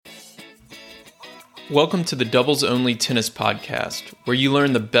Welcome to the Doubles Only Tennis Podcast, where you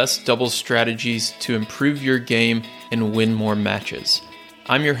learn the best doubles strategies to improve your game and win more matches.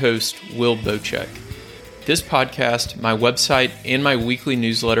 I'm your host, Will Bocek. This podcast, my website, and my weekly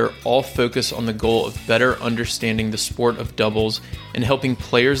newsletter all focus on the goal of better understanding the sport of doubles and helping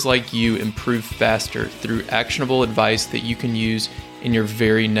players like you improve faster through actionable advice that you can use in your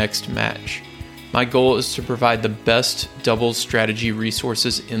very next match. My goal is to provide the best doubles strategy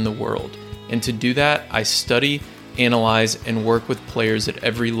resources in the world. And to do that, I study, analyze, and work with players at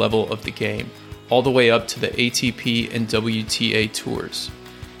every level of the game, all the way up to the ATP and WTA tours.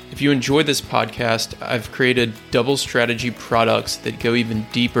 If you enjoy this podcast, I've created doubles strategy products that go even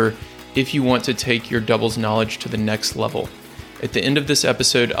deeper if you want to take your doubles knowledge to the next level. At the end of this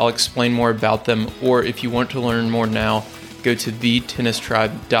episode, I'll explain more about them, or if you want to learn more now, go to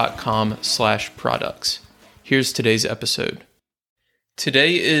thetennistribe.com/products. Here's today's episode.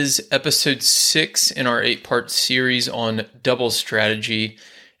 Today is episode 6 in our 8-part series on doubles strategy,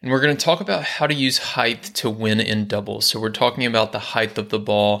 and we're going to talk about how to use height to win in doubles. So we're talking about the height of the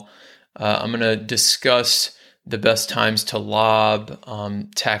ball. I'm going to discuss the best times to lob,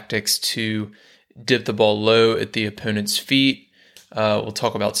 tactics to dip the ball low at the opponent's feet. We'll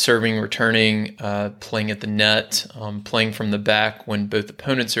talk about serving, returning, playing at the net, playing from the back when both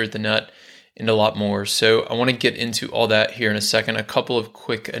opponents are at the net, and a lot more. So I want to get into all that here in a second. A couple of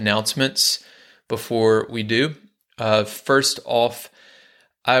quick announcements before we do. First off,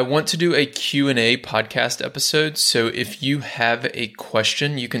 I want to do a Q&A podcast episode. So if you have a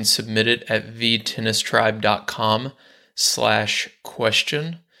question, you can submit it at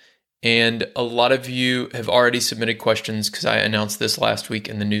thetennistribe.com/question. And a lot of you have already submitted questions because I announced this last week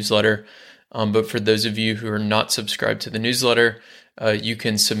in the newsletter. But for those of you who are not subscribed to the newsletter, you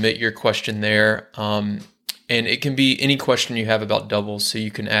can submit your question there. And it can be any question you have about doubles. So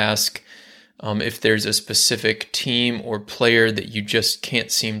you can ask if there's a specific team or player that you just can't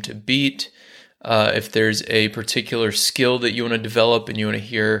seem to beat, if there's a particular skill that you want to develop and you want to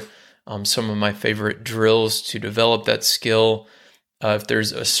hear some of my favorite drills to develop that skill, if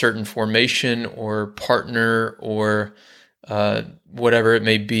there's a certain formation or partner or whatever it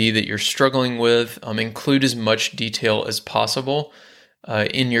may be that you're struggling with, include as much detail as possible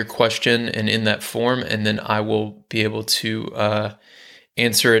in your question and in that form, and then I will be able to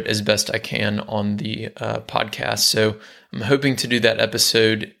answer it as best I can on the podcast. So I'm hoping to do that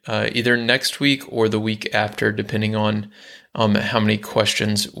episode either next week or the week after, depending on how many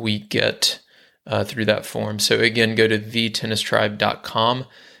questions we get through that form. So again, go to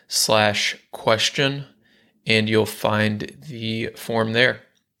thetennistribe.com/question and you'll find the form there.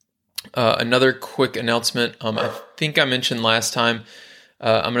 Another quick announcement. I think I mentioned last time,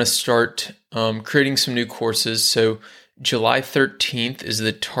 I'm going to start creating some new courses. So July 13th is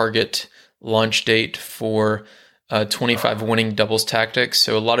the target launch date for 25 Winning Doubles Tactics.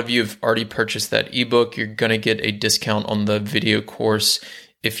 So a lot of you have already purchased that ebook. You're going to get a discount on the video course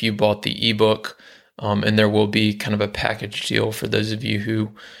if you bought the ebook. And there will be kind of a package deal for those of you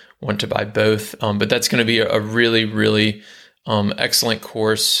who want to buy both. But that's going to be a really, really excellent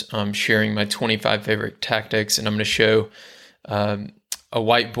course, sharing my 25 favorite tactics. And I'm going to show a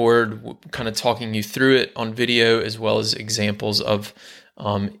whiteboard kind of talking you through it on video, as well as examples of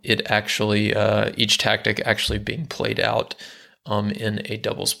it actually, each tactic actually being played out in a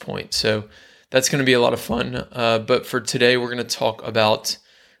doubles point. So that's going to be a lot of fun. But for today, we're going to talk about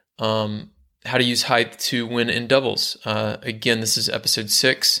how to use height to win in doubles. Again, this is episode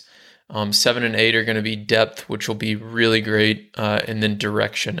 6. 7 and 8 are going to be depth, which will be really great, and then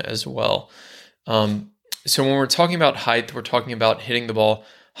direction as well. So when we're talking about height, we're talking about hitting the ball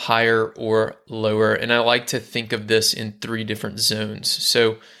higher or lower. And I like to think of this in 3 different zones.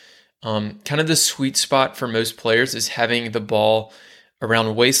 So kind of the sweet spot for most players is having the ball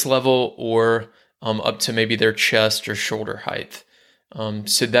around waist level or up to maybe their chest or shoulder height.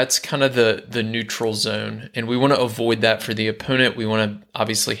 So that's kind of the neutral zone. And we want to avoid that for the opponent. We want to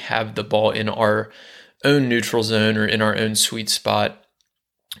obviously have the ball in our own neutral zone or in our own sweet spot.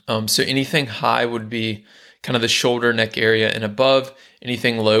 So anything high would be kind of the shoulder, neck area and above.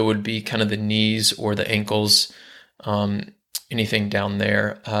 Anything low would be kind of the knees or the ankles, anything down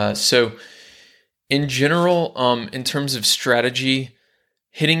there. So in general, in terms of strategy,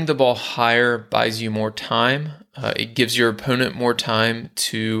 hitting the ball higher buys you more time. It gives your opponent more time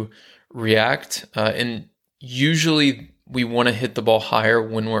to react. And usually we want to hit the ball higher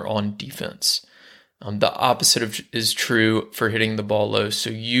when we're on defense. The opposite is true for hitting the ball low.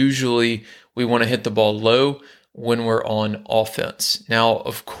 So usually we want to hit the ball low when we're on offense. Now,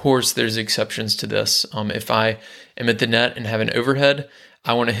 of course, there's exceptions to this. If I am at the net and have an overhead,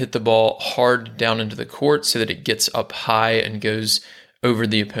 I want to hit the ball hard down into the court so that it gets up high and goes over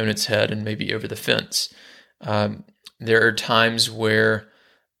the opponent's head and maybe over the fence. There are times where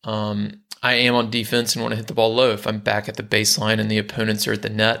I am on defense and want to hit the ball low. If I'm back at the baseline and the opponents are at the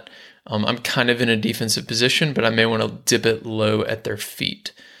net, I'm kind of in a defensive position, but I may want to dip it low at their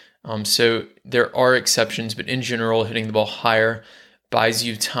feet. So there are exceptions, but in general, hitting the ball higher buys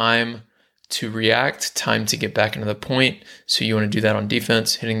you time to react, time to get back into the point. So you want to do that on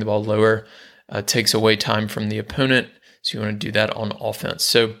defense. Hitting the ball lower takes away time from the opponent. So you want to do that on offense.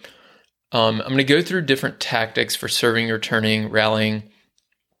 So I'm going to go through different tactics for serving, returning, rallying,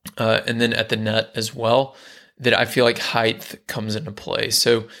 and then at the net as well, that I feel like height comes into play.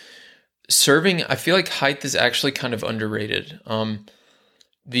 So serving, I feel like height is actually kind of underrated.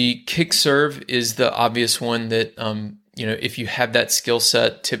 The kick serve is the obvious one that, if you have that skill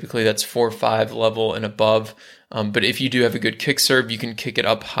set, typically that's 4 or 5 level and above. But if you do have a good kick serve, you can kick it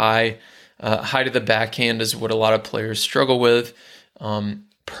up high. High to the backhand is what a lot of players struggle with.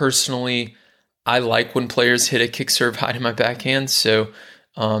 Personally, I like when players hit a kick serve high to my backhand. So,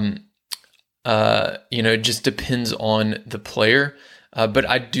 it just depends on the player. But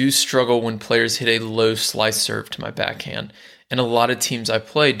I do struggle when players hit a low slice serve to my backhand. And a lot of teams I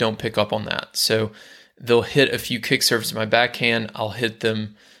play don't pick up on that. So they'll hit a few kick serves to my backhand. I'll hit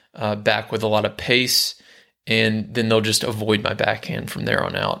them back with a lot of pace, and then they'll just avoid my backhand from there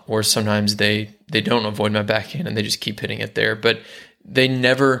on out. Or sometimes they don't avoid my backhand and they just keep hitting it there. But they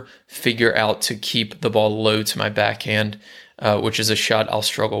never figure out to keep the ball low to my backhand, which is a shot I'll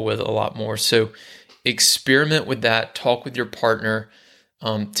struggle with a lot more. So experiment with that. Talk with your partner.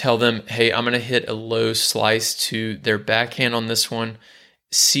 Tell them, hey, I'm going to hit a low slice to their backhand on this one.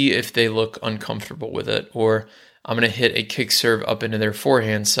 See if they look uncomfortable with it. Or I'm going to hit a kick serve up into their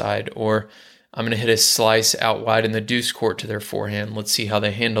forehand side. Or I'm going to hit a slice out wide in the deuce court to their forehand. Let's see how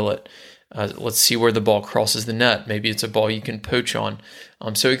they handle it. Let's see where the ball crosses the net. Maybe it's a ball you can poach on.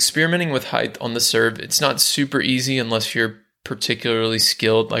 So experimenting with height on the serve, it's not super easy unless you're particularly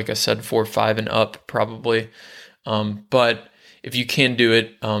skilled. Like I said, 4 or 5 and up probably. But if you can do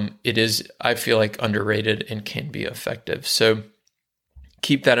it, it is, I feel like, underrated and can be effective. So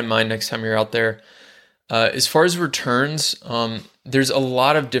keep that in mind next time you're out there. As far as returns, there's a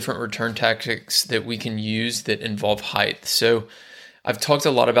lot of different return tactics that we can use that involve height. So I've talked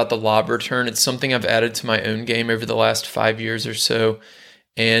a lot about the lob return. It's something I've added to my own game over the last 5 years or so.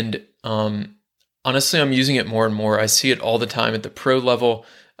 And honestly, I'm using it more and more. I see it all the time at the pro level.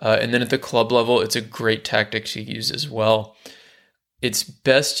 And then at the club level, it's a great tactic to use as well. It's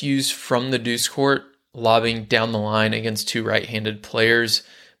best used from the deuce court, lobbing down the line against 2 right-handed players,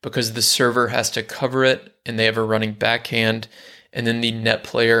 because the server has to cover it and they have a running backhand. And then the net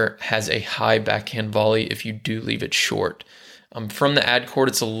player has a high backhand volley if you do leave it short. From the ad court,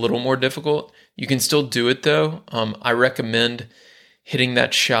 it's a little more difficult. You can still do it though. I recommend hitting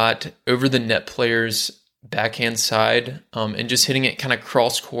that shot over the net player's backhand side and just hitting it kind of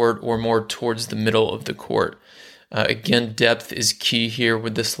cross court or more towards the middle of the court. Again, depth is key here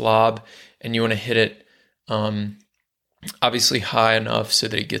with this lob, and you want to hit it obviously high enough so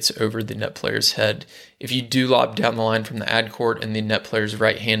that it gets over the net player's head. If you do lob down the line from the ad court and the net player's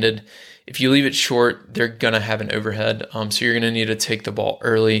right-handed, if you leave it short, they're going to have an overhead. So you're going to need to take the ball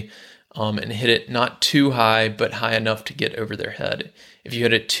early and hit it not too high, but high enough to get over their head. If you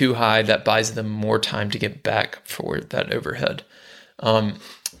hit it too high, that buys them more time to get back for that overhead.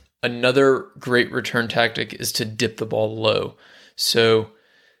 Another great return tactic is to dip the ball low. So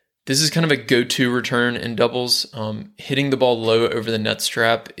this is kind of a go-to return in doubles. Hitting the ball low over the net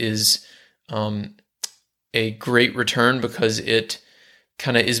strap is a great return because it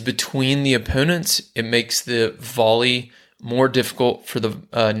kind of is between the opponents. It makes the volley more difficult for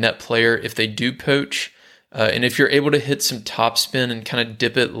the net player if they do poach. And if you're able to hit some topspin and kind of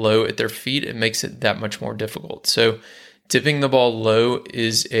dip it low at their feet, it makes it that much more difficult. So dipping the ball low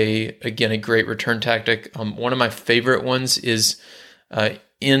is, again, a great return tactic. One of my favorite ones is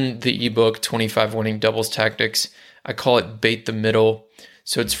in the ebook, 25 Winning Doubles Tactics. I call it bait the middle.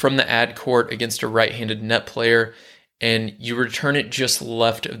 So it's from the ad court against a right-handed net player, and you return it just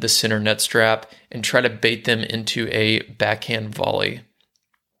left of the center net strap and try to bait them into a backhand volley.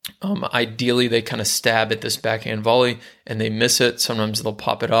 Ideally, they kind of stab at this backhand volley and they miss it. Sometimes they'll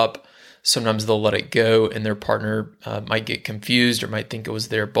pop it up. Sometimes they'll let it go and their partner might get confused or might think it was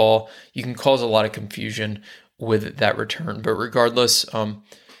their ball. You can cause a lot of confusion with that return. But regardless,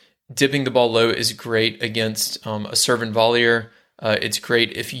 dipping the ball low is great against a serve and volleyer. It's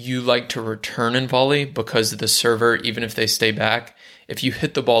great if you like to return and volley because the server, even if they stay back, if you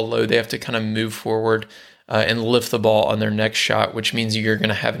hit the ball low, they have to kind of move forward and lift the ball on their next shot, which means you're going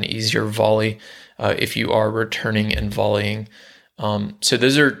to have an easier volley if you are returning and volleying. So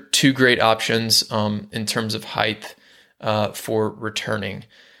those are two great options in terms of height for returning.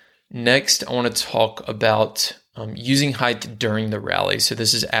 Next, I want to talk about using height during the rally. So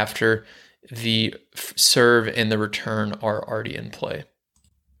this is after the serve and the return are already in play.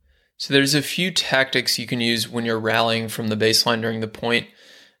 So there's a few tactics you can use when you're rallying from the baseline during the point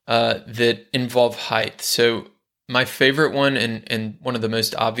that involve height. So my favorite one and one of the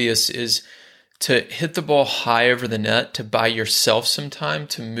most obvious is to hit the ball high over the net to buy yourself some time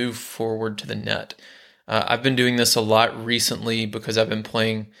to move forward to the net. I've been doing this a lot recently because I've been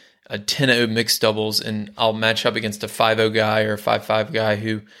playing a 10-0 mixed doubles, and I'll match up against a 5-0 guy or a 5-5 guy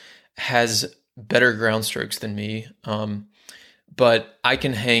who has better ground strokes than me. But I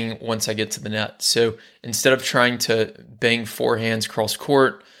can hang once I get to the net. So instead of trying to bang forehands cross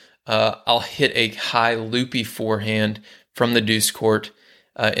court, I'll hit a high loopy forehand from the deuce court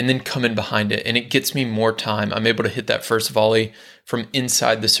and then come in behind it. And it gets me more time. I'm able to hit that first volley from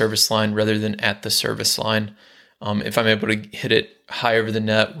inside the service line rather than at the service line. If I'm able to hit it high over the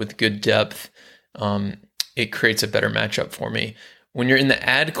net with good depth, it creates a better matchup for me. When you're in the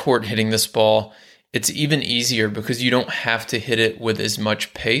ad court hitting this ball, it's even easier because you don't have to hit it with as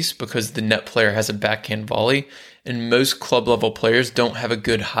much pace because the net player has a backhand volley, and most club level players don't have a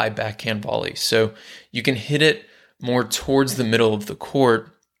good high backhand volley. So you can hit it more towards the middle of the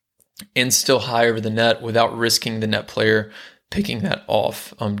court and still high over the net without risking the net player picking that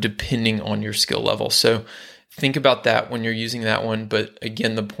off, depending on your skill level. So think about that when you're using that one. But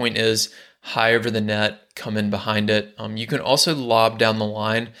again, the point is high over the net, come in behind it. You can also lob down the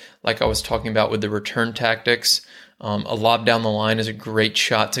line, like I was talking about with the return tactics. A lob down the line is a great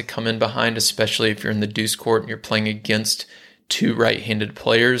shot to come in behind, especially if you're in the deuce court and you're playing against two right-handed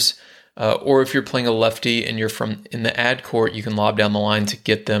players. Or if you're playing a lefty and you're in the ad court, you can lob down the line to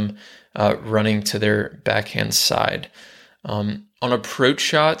get them running to their backhand side. On approach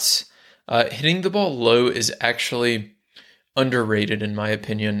shots, hitting the ball low is actually underrated in my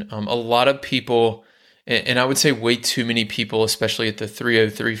opinion. A lot of people, and I would say way too many people, especially at the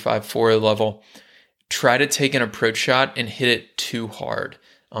 3-0, 3-5, 4-0 level, try to take an approach shot and hit it too hard.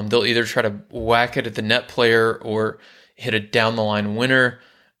 They'll either try to whack it at the net player or hit a down the line winner,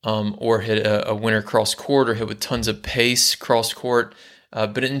 or hit a winner cross court or hit with tons of pace cross court.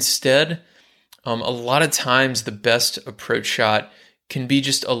 But instead, a lot of times the best approach shot can be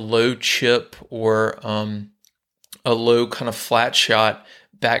just a low chip or a low kind of flat shot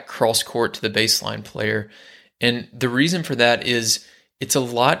back cross court to the baseline player. And the reason for that is it's a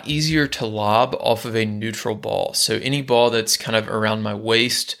lot easier to lob off of a neutral ball. So any ball that's kind of around my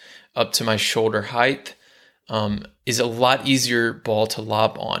waist up to my shoulder height is a lot easier ball to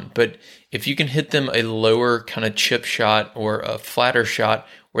lob on. But if you can hit them a lower kind of chip shot or a flatter shot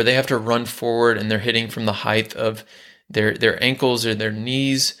where they have to run forward and they're hitting from the height of their ankles or their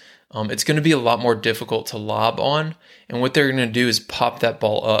knees, it's going to be a lot more difficult to lob on. And what they're going to do is pop that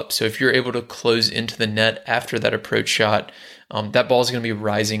ball up. So if you're able to close into the net after that approach shot, that ball is going to be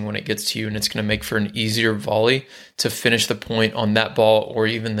rising when it gets to you, and it's going to make for an easier volley to finish the point on that ball or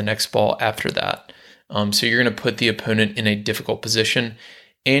even the next ball after that. So you're going to put the opponent in a difficult position,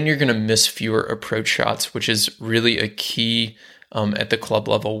 and you're going to miss fewer approach shots, which is really a key at the club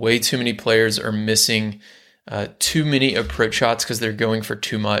level. Way too many players are missing too many approach shots because they're going for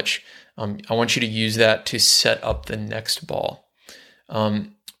too much. I want you to use that to set up the next ball.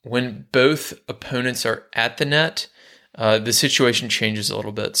 When both opponents are at the net, the situation changes a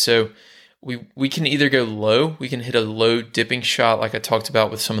little bit. So we can either go low, we can hit a low dipping shot like I talked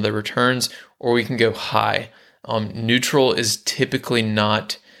about with some of the returns, or we can go high. Neutral is typically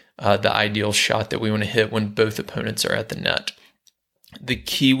not the ideal shot that we want to hit when both opponents are at the net. The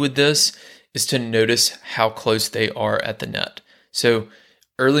key with this is to notice how close they are at the net. So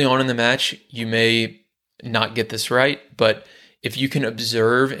early on in the match, you may not get this right, but if you can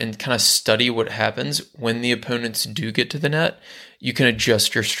observe and kind of study what happens when the opponents do get to the net, you can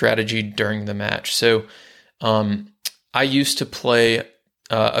adjust your strategy during the match. So I used to play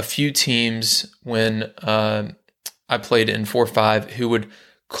a few teams when I played in 4-5 who would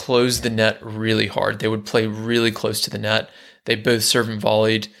close the net really hard. They would play really close to the net. They both serve and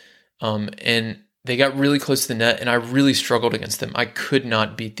volleyed, and they got really close to the net, and I really struggled against them. I could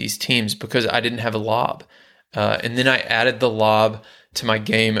not beat these teams because I didn't have a lob. And then I added the lob to my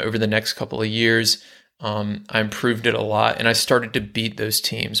game over the next couple of years. I improved it a lot, and I started to beat those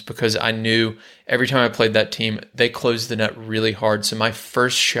teams because I knew every time I played that team, they closed the net really hard. So my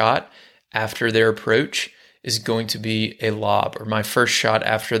first shot after their approach is going to be a lob, or my first shot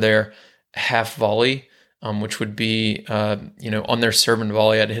after their half volley which would be, on their serve and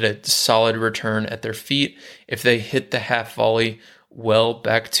volley, I'd hit a solid return at their feet. If they hit the half volley well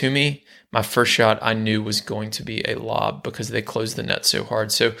back to me, my first shot I knew was going to be a lob because they closed the net so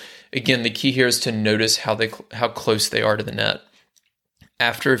hard. So again, the key here is to notice how close they are to the net.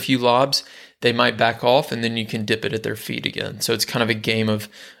 After a few lobs, they might back off, and then you can dip it at their feet again. So it's kind of a game of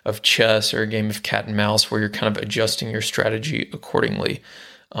chess or a game of cat and mouse where you're kind of adjusting your strategy accordingly.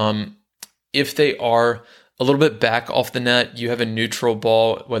 If they are a little bit back off the net, you have a neutral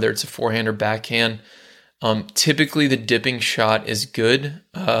ball, whether it's a forehand or backhand. Typically, the dipping shot is good,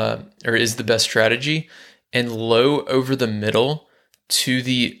 or is the best strategy, and low over the middle to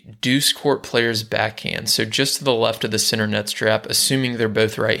the deuce court player's backhand. So just to the left of the center net strap, assuming they're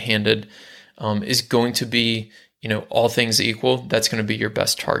both right-handed, is going to be, all things equal, that's going to be your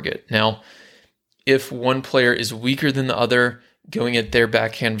best target. Now, if one player is weaker than the other, going at their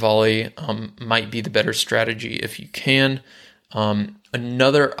backhand volley might be the better strategy if you can.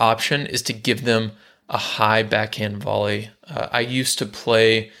 Another option is to give them a high backhand volley. I used to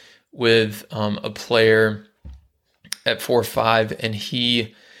play with a player at 4-5, and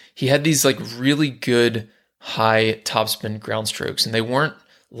he had these like really good high topspin ground strokes, and they weren't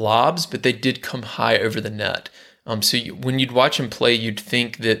lobs, but they did come high over the net. When you'd watch him play, you'd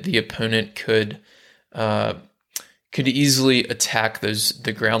think that the opponent could easily attack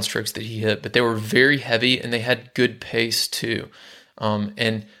the ground strokes that he hit, but they were very heavy and they had good pace too.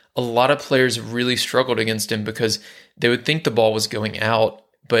 And a lot of players really struggled against him because they would think the ball was going out,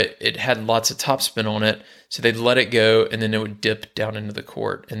 but it had lots of topspin on it. So they'd let it go and then it would dip down into the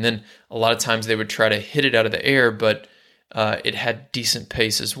court. And then a lot of times they would try to hit it out of the air, but it had decent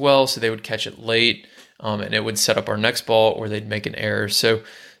pace as well. So they would catch it late and it would set up our next ball, or they'd make an error. So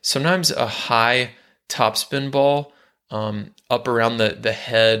sometimes a high topspin ball up around the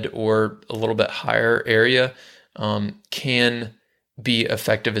head or a little bit higher area can be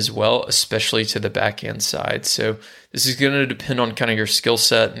effective as well, especially to the backhand side. So this is going to depend on kind of your skill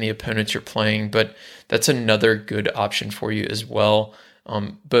set and the opponents you're playing, but that's another good option for you as well.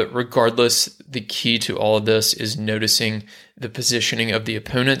 But regardless, the key to all of this is noticing the positioning of the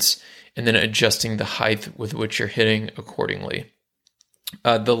opponents and then adjusting the height with which you're hitting accordingly.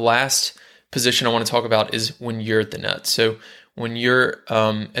 The last position I want to talk about is when you're at the net. So when you're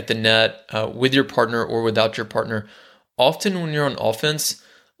at the net with your partner or without your partner, often when you're on offense,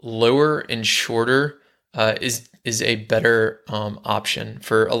 lower and shorter is a better option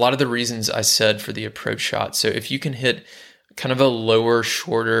for a lot of the reasons I said for the approach shot. So if you can hit kind of a lower,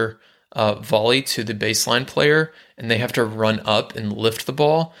 shorter volley to the baseline player and they have to run up and lift the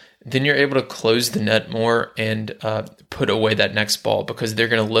ball, then you're able to close the net more and put away that next ball because they're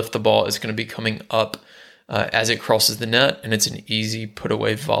going to lift the ball. It's going to be coming up as it crosses the net, and it's an easy put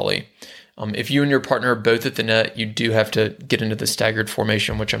away volley. If you and your partner are both at the net, you do have to get into the staggered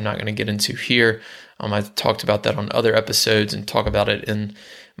formation, which I'm not going to get into here. I've talked about that on other episodes and talk about it in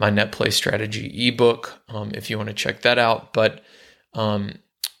my net play strategy ebook if you want to check that out. But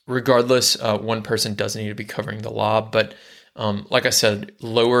regardless, one person does need to be covering the lob. But like I said,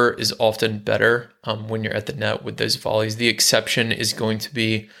 lower is often better when you're at the net with those volleys. The exception is going to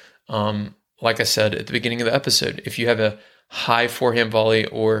be, like I said at the beginning of the episode, if you have a high forehand volley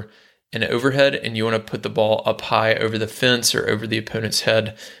or an overhead and you want to put the ball up high over the fence or over the opponent's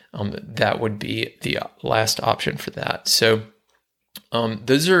head, that would be the last option for that. So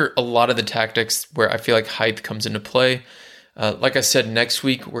those are a lot of the tactics where I feel like height comes into play. Like I said, next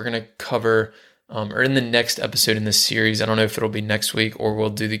week we're going to cover, or in the next episode in this series, I don't know if it'll be next week or we'll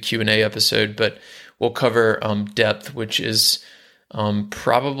do the Q&A episode, but we'll cover depth, which is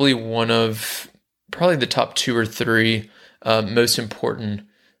probably the top 2 or 3 most important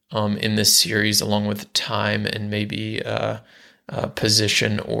in this series, along with time and maybe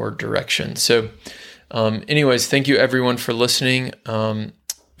position or direction. So anyways, thank you everyone for listening.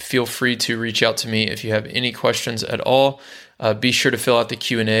 Feel free to reach out to me if you have any questions at all. Be sure to fill out the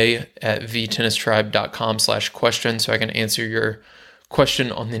Q&A at thetennistribe.com/question so I can answer your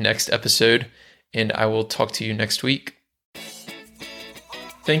question on the next episode, and I will talk to you next week.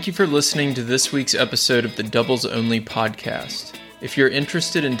 Thank you for listening to this week's episode of the Doubles Only podcast. If you're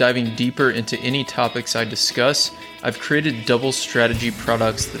interested in diving deeper into any topics I discuss, I've created doubles strategy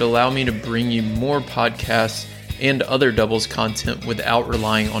products that allow me to bring you more podcasts and other doubles content without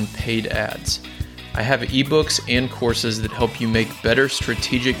relying on paid ads. I have ebooks and courses that help you make better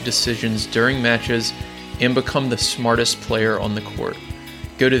strategic decisions during matches and become the smartest player on the court.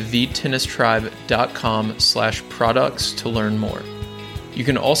 Go to thetennistribe.com/products to learn more. You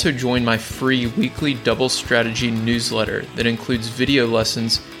can also join my free weekly doubles strategy newsletter that includes video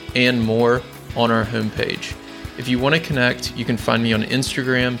lessons and more on our homepage. If you want to connect, you can find me on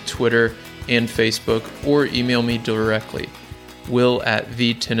Instagram, Twitter, and Facebook, or email me directly,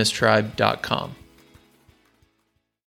 will@thetennistribe.com.